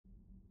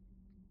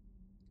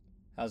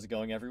How's it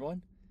going,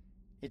 everyone?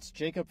 It's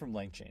Jacob from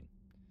LangChain.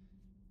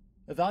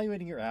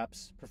 Evaluating your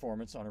app's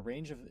performance on a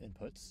range of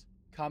inputs,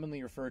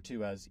 commonly referred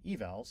to as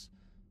evals,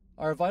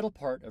 are a vital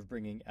part of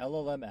bringing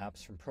LLM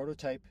apps from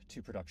prototype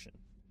to production.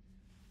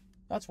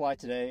 That's why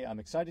today I'm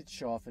excited to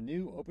show off a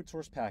new open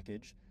source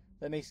package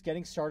that makes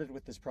getting started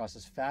with this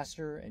process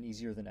faster and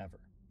easier than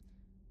ever.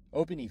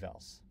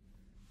 OpenEvals.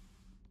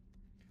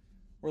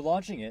 We're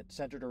launching it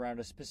centered around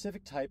a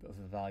specific type of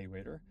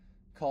evaluator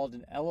called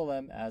an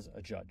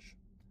LLM-as-judge.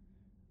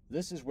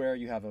 This is where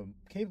you have a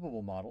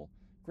capable model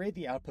grade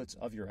the outputs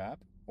of your app,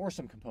 or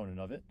some component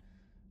of it,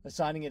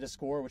 assigning it a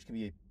score which can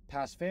be a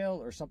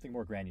pass-fail or something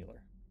more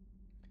granular.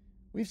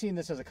 We've seen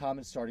this as a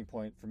common starting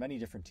point for many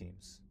different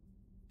teams.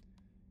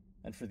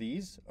 And for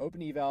these,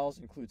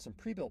 OpenEvals includes some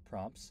pre-built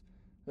prompts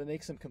that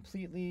makes them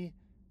completely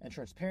and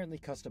transparently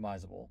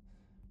customizable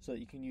so that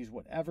you can use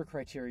whatever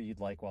criteria you'd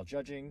like while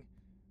judging,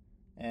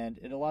 and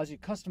it allows you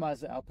to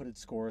customize the outputted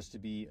scores to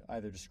be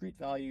either discrete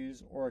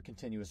values or a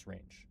continuous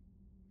range.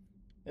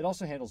 It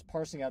also handles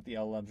parsing out the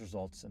LLM's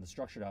results and the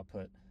structured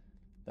output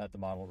that the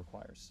model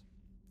requires.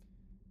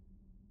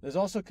 There's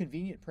also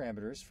convenient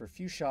parameters for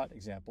few-shot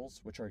examples,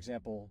 which are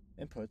example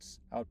inputs,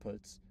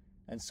 outputs,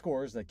 and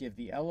scores that give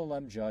the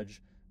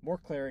LLM-judge more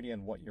clarity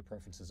on what your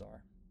preferences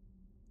are.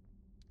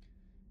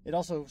 It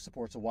also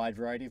supports a wide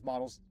variety of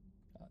models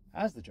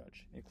as the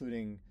judge,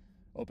 including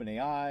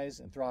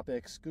OpenAI's,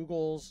 Anthropic's,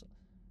 Google's,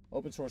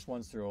 open source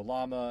ones through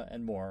Ollama,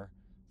 and more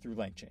through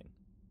LangChain.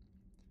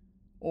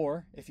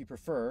 Or, if you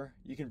prefer,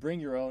 you can bring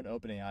your own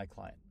OpenAI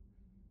client.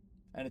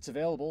 And it's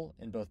available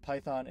in both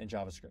Python and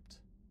JavaScript.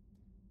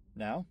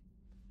 Now,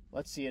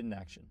 let's see it in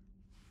action.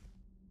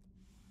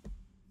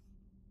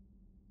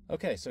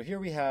 Okay, so here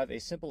we have a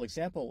simple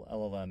example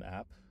LLM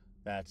app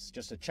that's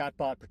just a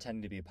chatbot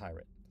pretending to be a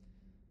pirate.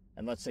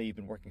 And let's say you've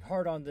been working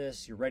hard on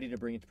this, you're ready to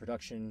bring it to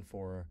production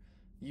for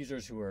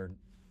users who are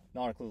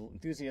nautical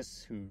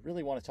enthusiasts who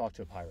really want to talk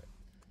to a pirate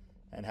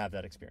and have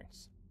that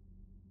experience.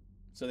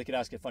 So they could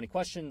ask it funny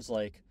questions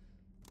like,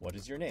 what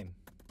is your name?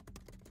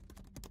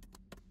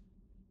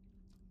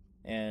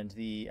 And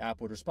the app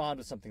would respond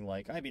with something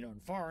like, I be known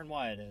far and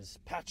wide as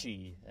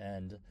Patchy.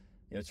 And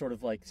it sort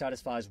of like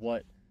satisfies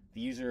what the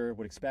user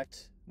would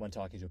expect when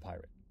talking to a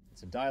pirate.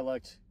 It's in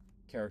dialect,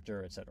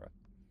 character, etc.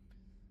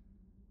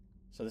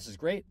 So this is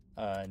great.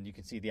 And you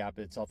can see the app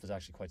itself is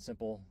actually quite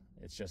simple.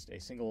 It's just a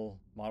single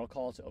model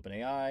call to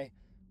OpenAI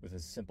with a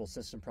simple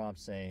system prompt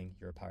saying,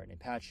 you're a pirate named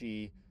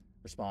Patchy,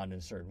 respond in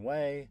a certain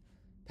way,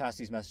 pass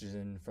these messages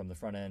in from the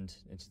front end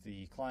into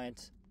the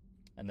client,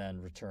 and then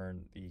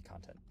return the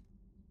content.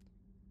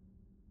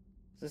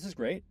 So this is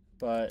great,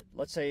 but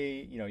let's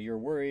say you're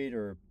worried,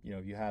 or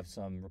you have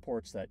some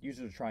reports that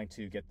users are trying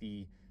to get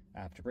the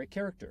app to break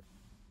character.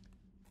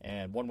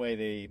 And one way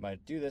they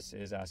might do this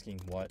is asking,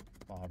 what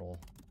model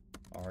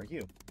are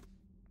you?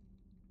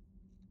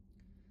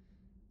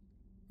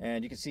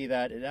 And you can see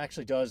that it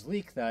actually does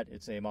leak that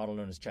it's a model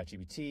known as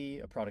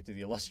ChatGPT, a product of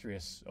the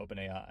illustrious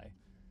OpenAI.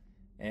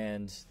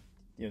 And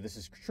this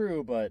is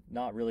true, but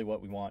not really what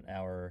we want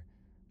our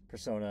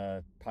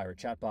persona pirate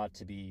chatbot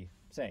to be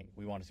saying.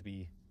 We want it to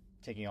be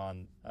taking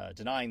on,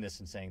 denying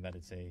this and saying that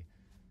it's a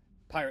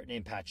pirate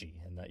named Patchy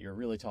and that you're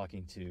really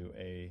talking to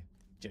a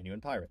genuine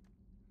pirate.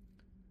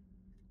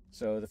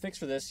 So the fix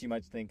for this, you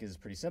might think, is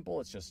pretty simple.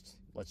 It's just,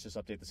 let's just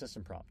update the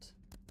system prompt.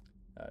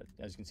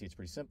 As you can see, it's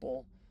pretty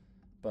simple.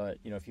 But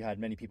if you had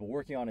many people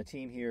working on a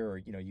team here, or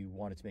you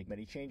wanted to make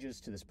many changes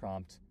to this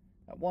prompt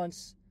at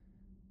once,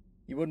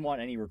 you wouldn't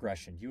want any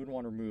regression. You wouldn't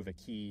want to remove a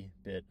key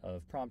bit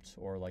of prompt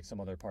or like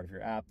some other part of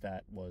your app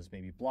that was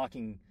maybe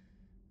blocking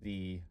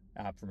the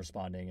app from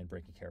responding and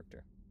breaking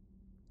character.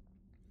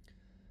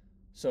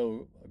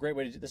 So a great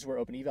way to do this is where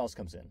OpenEvals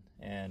comes in.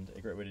 And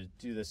a great way to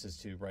do this is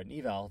to write an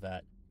eval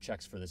that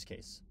checks for this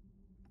case.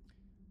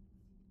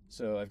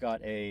 So I've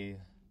got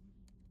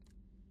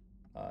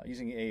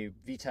using a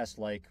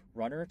vtest-like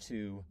runner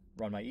to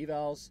run my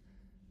evals.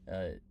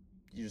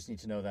 You just need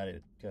to know that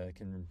it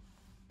can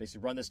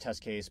basically run this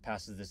test case,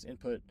 passes this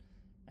input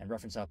and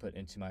reference output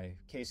into my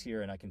case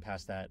here, and I can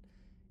pass that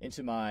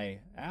into my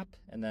app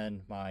and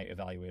then my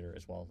evaluator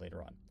as well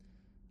later on.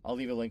 I'll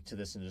leave a link to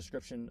this in the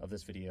description of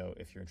this video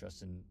if you're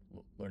interested in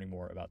learning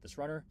more about this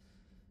runner.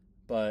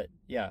 But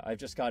yeah, I've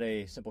just got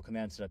a simple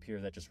command set up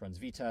here that just runs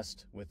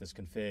vtest with this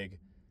config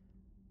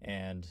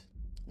and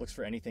looks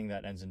for anything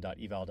that ends in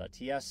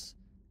 .eval.ts,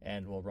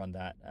 and we'll run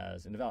that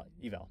as an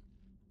eval.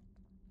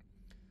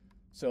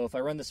 So if I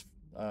run this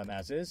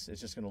as is, it's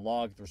just going to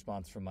log the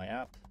response from my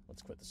app.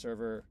 Let's quit the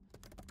server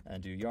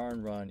and do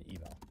yarn run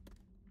eval.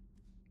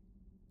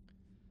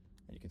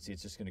 And you can see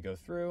it's just going to go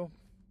through,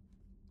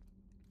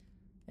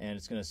 and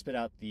it's going to spit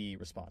out the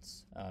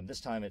response.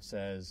 This time it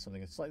says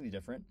something that's slightly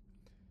different,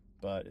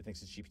 but it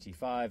thinks it's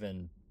GPT-5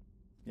 and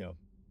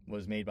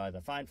was made by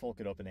the fine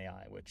folk at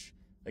OpenAI, which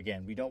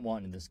again, we don't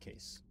want in this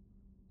case.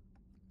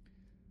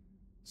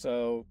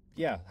 So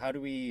yeah, how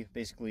do we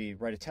basically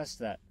write a test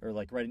that, or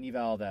like write an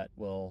eval that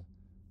will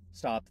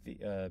stop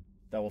the,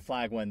 that will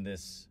flag when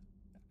this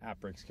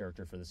app breaks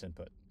character for this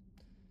input?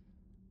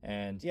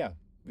 And yeah,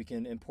 we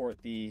can import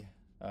the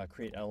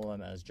create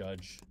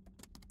LLM-as-judge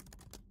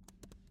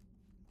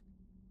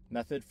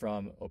method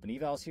from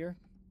OpenEvals here.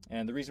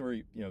 And the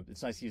reason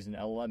it's nice to use an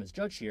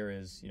LLM-as-judge here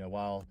is,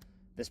 while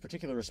this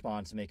particular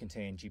response may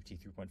contain GPT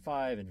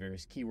 3.5 and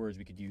various keywords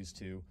we could use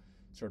to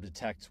sort of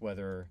detect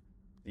whether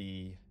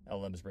the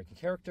LLM is breaking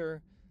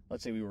character.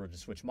 Let's say we were to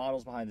switch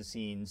models behind the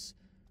scenes,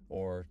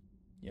 or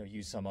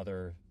use some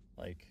other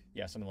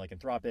something like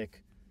Anthropic,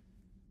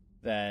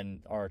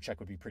 then our check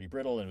would be pretty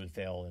brittle and it would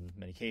fail in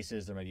many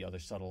cases. There might be other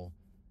subtle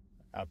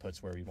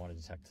outputs where we want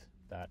to detect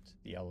that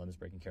the LLM is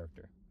breaking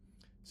character.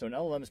 So an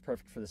LLM is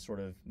perfect for this sort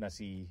of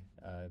messy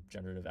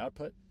generative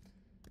output.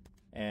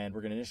 And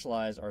we're going to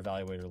initialize our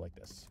evaluator like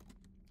this.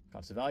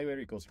 Const evaluator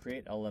equals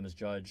create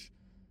LLM-as-judge.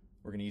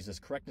 We're going to use this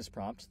correctness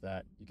prompt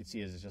that you can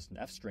see is just an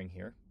F string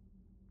here,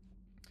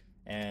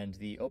 and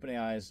the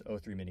OpenAI's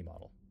O3 mini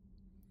model.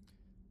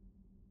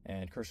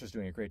 And Cursor's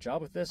doing a great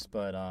job with this,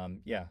 but oh,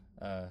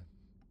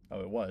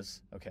 it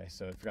was. Okay,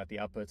 so it forgot the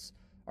outputs.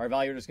 Our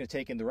evaluator is going to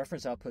take in the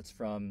reference outputs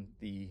from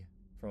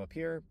up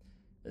here.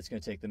 It's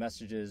going to take the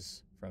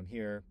messages from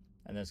here,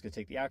 and then it's going to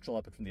take the actual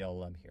output from the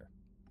LLM here.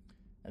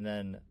 And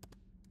then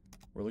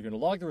we're going to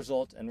log the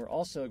result, and we're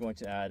also going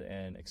to add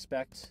an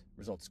expect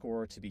result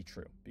score to be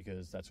true,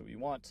 because that's what we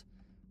want.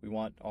 We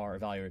want our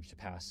evaluator to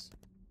pass.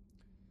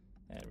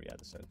 And we add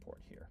this import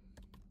here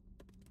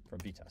from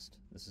vtest.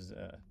 This is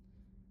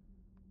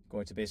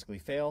going to basically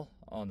fail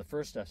on the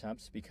first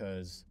attempt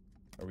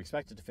or we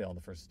expect it to fail on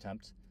the first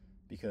attempt,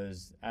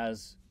 because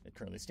as it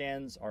currently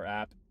stands, our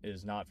app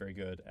is not very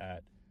good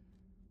at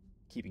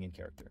keeping in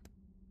character.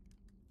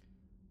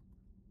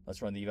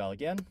 Let's run the eval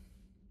again.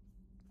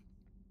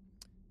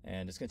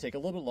 And it's going to take a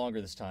little bit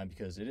longer this time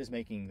because it is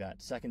making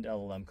that second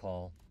LLM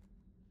call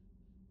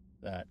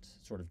that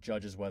sort of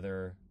judges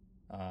whether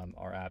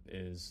our app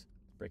is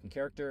breaking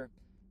character.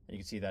 And you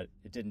can see that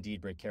it did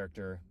indeed break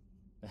character.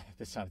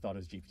 This time I thought it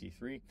was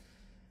GPT-3.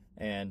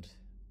 And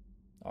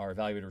our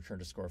evaluator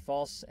returned a score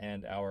false,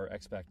 and our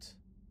expect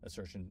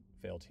assertion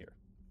failed here.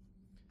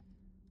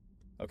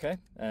 Okay,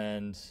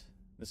 and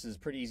this is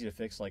pretty easy to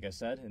fix, like I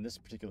said. In this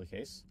particular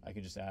case, I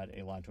can just add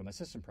a line to my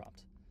system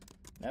prompt.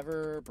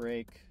 Never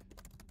break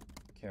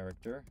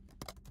character.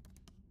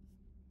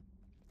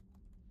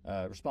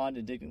 Respond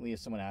indignantly if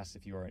someone asks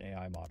if you are an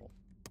AI model.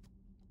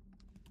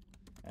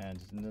 And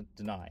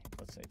deny,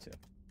 let's say, too.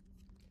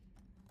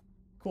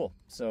 Cool.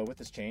 So with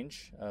this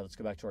change, let's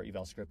go back to our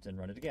eval script and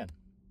run it again.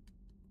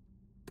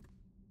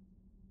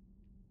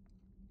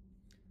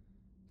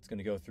 It's going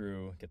to go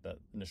through, get the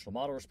initial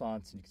model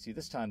response, and you can see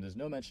this time there's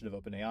no mention of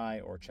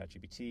OpenAI or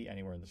ChatGPT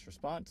anywhere in this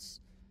response.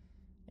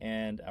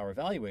 And our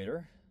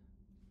evaluator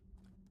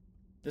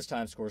this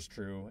time scores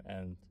true,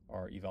 and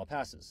our eval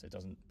passes. It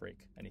doesn't break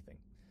anything.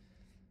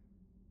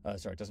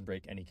 It doesn't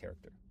break any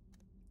character.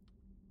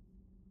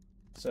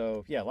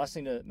 So yeah, last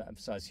thing to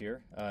emphasize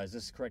here is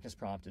this correctness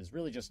prompt is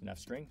really just an F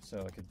string. So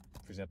I could,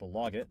 for example,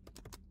 log it,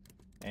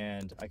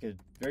 and I could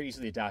very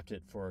easily adapt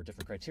it for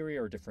different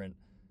criteria or different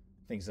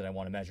things that I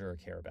want to measure or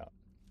care about.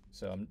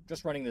 So I'm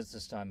just running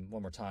this time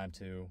one more time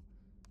to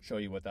show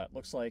you what that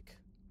looks like.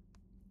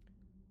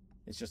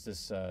 It's just this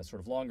sort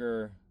of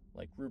longer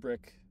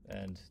rubric,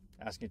 and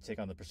asking it to take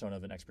on the persona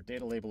of an expert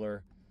data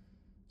labeler.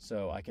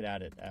 So I could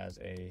add it as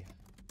a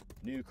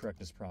new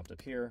correctness prompt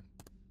up here.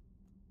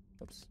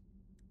 Oops.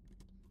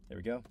 There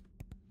we go.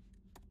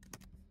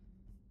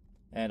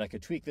 And I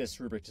could tweak this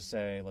rubric to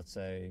say, let's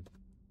say,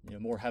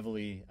 more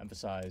heavily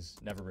emphasize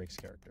never breaks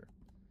character,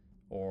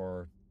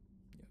 or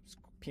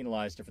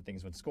penalize different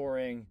things when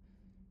scoring.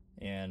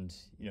 And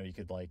you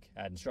could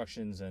add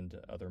instructions and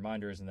other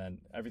reminders, and then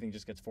everything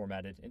just gets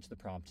formatted into the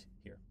prompt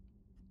here.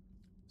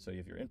 So you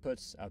have your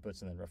inputs,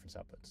 outputs, and then reference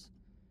outputs.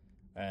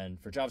 And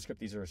for JavaScript,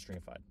 these are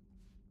stringified.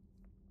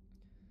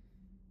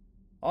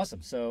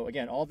 Awesome. So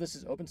again, all of this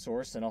is open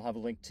source, and I'll have a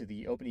link to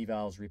the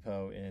OpenEvals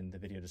repo in the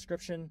video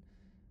description.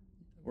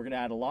 We're going to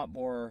add do a lot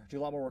more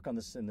work on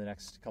this in the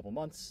next couple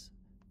months,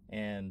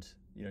 and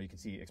you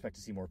can expect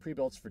to see more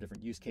pre-builts for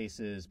different use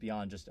cases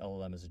beyond just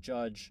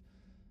LLM-as-a-judge.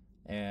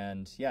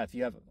 And yeah, if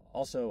you have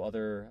also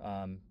other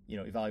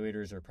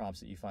evaluators or prompts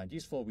that you find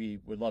useful, we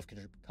would love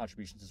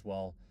contributions as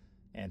well,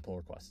 and pull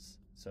requests.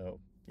 So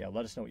yeah,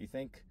 let us know what you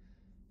think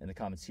in the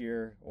comments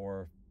here,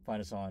 or find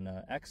us on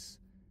X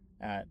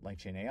at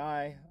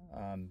LangChainAI.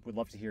 Would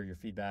love to hear your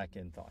feedback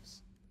and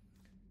thoughts.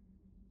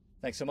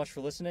 Thanks so much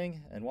for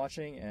listening and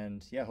watching,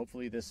 and yeah,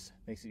 hopefully this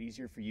makes it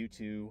easier for you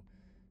to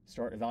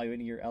start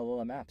evaluating your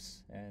LLM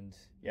apps. And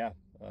yeah,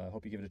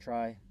 hope you give it a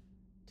try.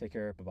 Take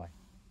care.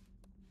 Bye-bye.